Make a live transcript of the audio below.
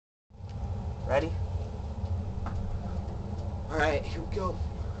Ready? Alright, here we go.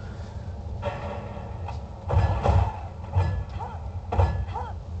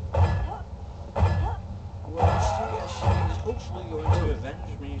 Well, she's hopefully going to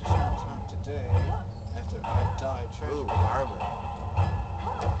avenge me sometime today after I die Ooh, tragically. armor.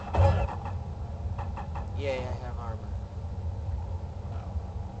 Yeah, I have armor. Wow,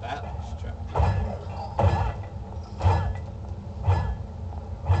 that looks tragic.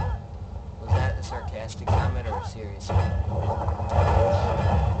 Was that a sarcastic comment or a serious comment?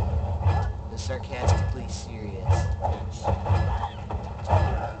 The sarcastically serious. Yes.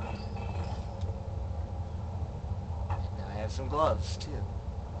 Now I have some gloves, too.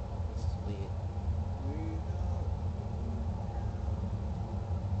 Sweet.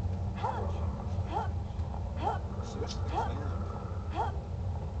 Seriously, clean.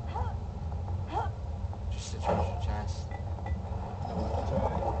 Just a treasure chest. No weapons or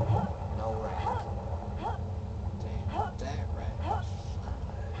anything. No rat. Damn, that rat.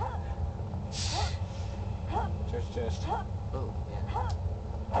 Just. Ooh, yeah.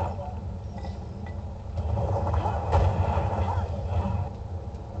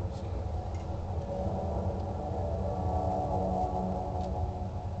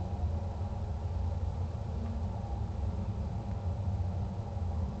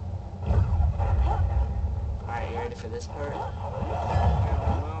 Alright, you ready for this part?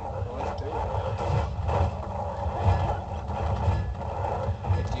 Let's do it.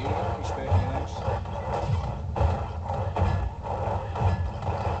 Hey, do you know any spare healings?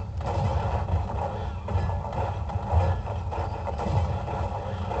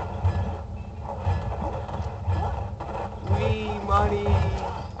 Wee money!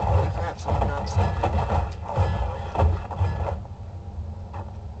 Holy crap, someone dropped something.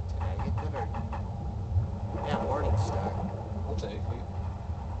 Did I get that or... Yeah, Morning Star. I'll take it.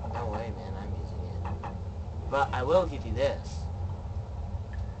 No way, man, I'm using it. But I will give you this.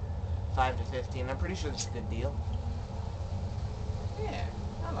 5 to 15, I'm pretty sure it's a good deal. Yeah,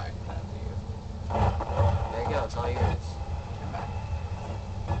 I like that deal. There you go, it's all yours. Come back.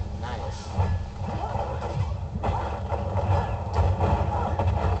 Nice.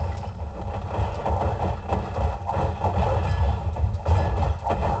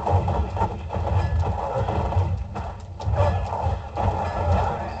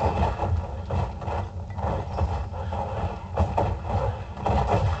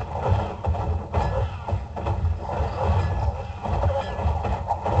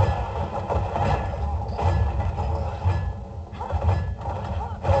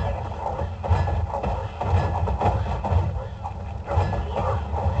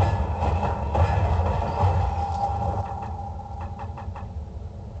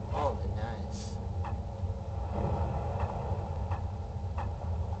 Oh, nice.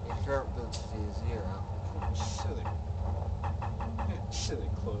 Your current boots do 0. Silly. Silly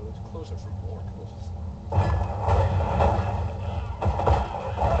clothes. Clothes are for mortals.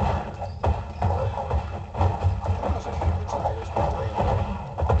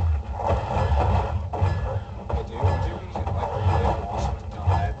 I do. Would you be like really awesome if you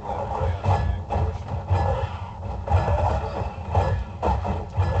had the way I think portion?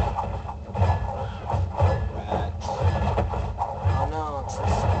 Rats. Oh no, it's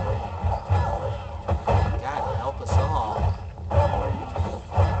this God, help us all.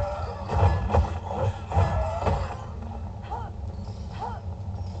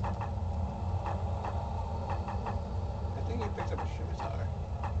 I think you picked up a scimitar.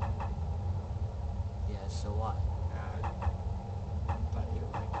 Yeah, so what? I thought you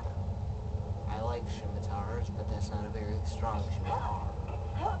liked them. I like scimitars, but that's not a very strong scimitar.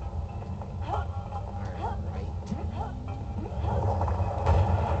 Alright.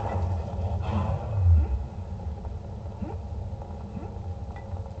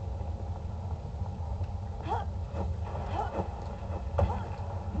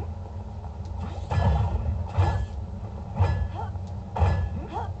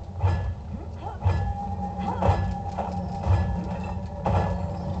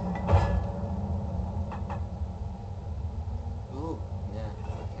 Ooh, yeah,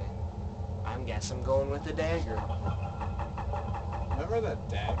 okay. I guess I'm going with the dagger. Remember that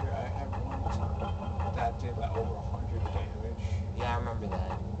dagger I had once? That did like over 100 damage? Yeah, I remember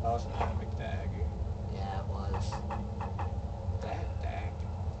that. That was an epic dagger. Yeah, it was. That dagger.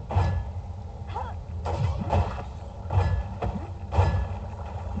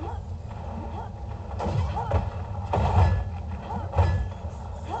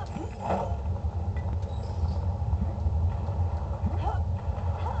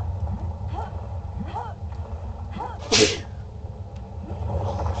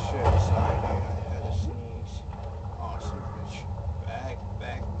 Oh shit, sorry dude.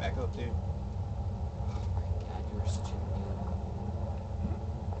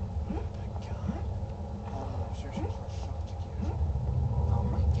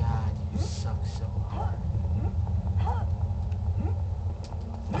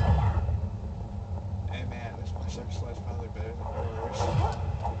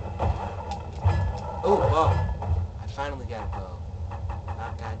 gotta go.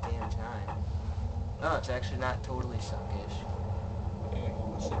 About goddamn time. Oh, it's actually not totally suckish. Okay,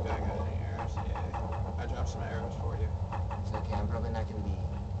 let's see if I got any arrows. Yeah, I dropped some arrows for you. It's okay, I'm probably not gonna be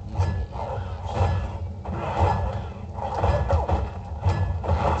using it yet much.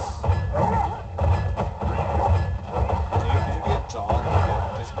 Nice. Dude, could you be a dog and get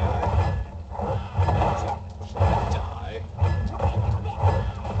this guy? Before I die. That'd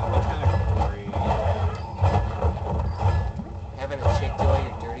be kind of great. Having a chick do all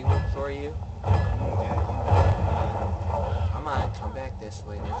your dirty work for you? Yeah, Come on, come back this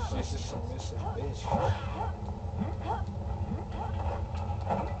way. There's she's a submissive bitch.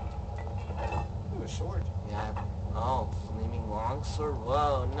 Ooh, a sword. Yeah. Oh, flaming longsword.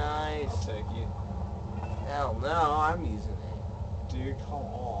 Whoa, nice. I'll take you. Hell no, I'm using it. Dude, come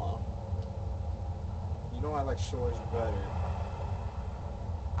on. You know I like swords better.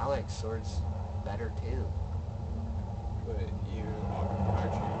 I like swords better too. But you are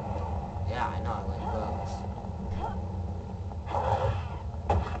archery. Yeah, I know I like bows.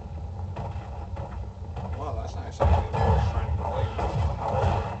 Well, that's nice. Actually, we're friendly.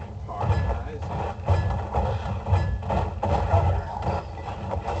 Party, nice.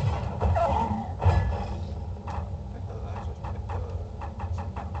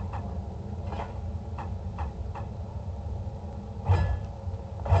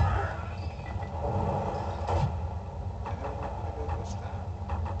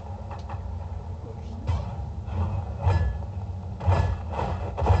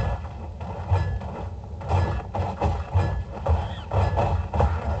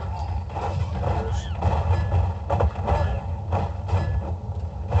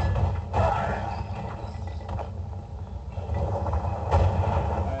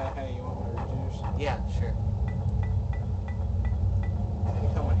 Hey, you want me to reduce? Yeah, sure.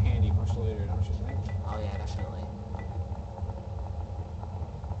 They come in handy much later, don't you think? Oh yeah, definitely.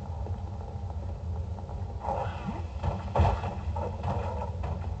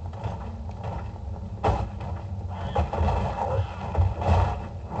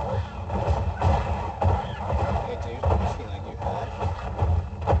 Hey, dude, I feel like you had.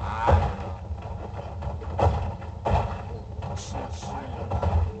 I don't know. Since you're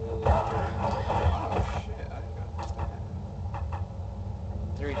not really doing. Oh shit, I got this thing.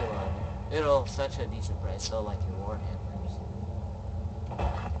 3 to 1. It'll such a decent price, so like your Warhammers.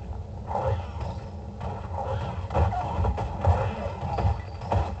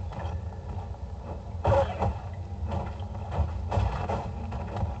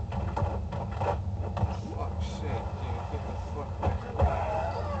 Fuck's sake, dude, get the fuck back away.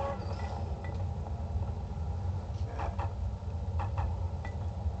 Okay.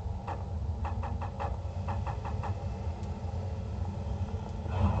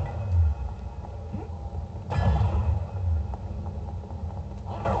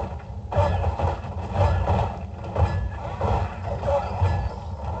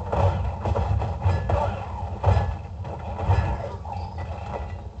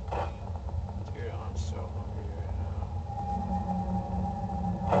 Dude, I'm so hungry right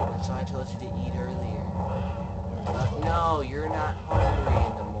That's why I told you to eat earlier. now. No, you're not hungry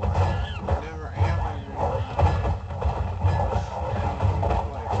in the morning. I never am hungry.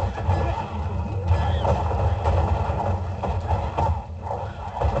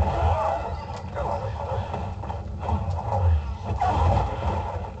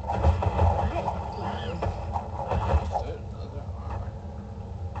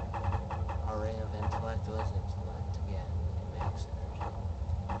 Array of intellect was intellect again. Max energy.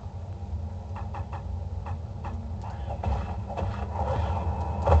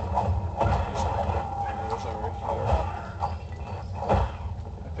 Arrows over here.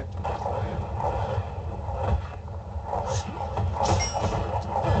 I picked up the clay.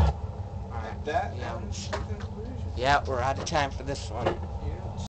 Alright. That Yeah. comes to the conclusion. Yeah, we're out of time for this one.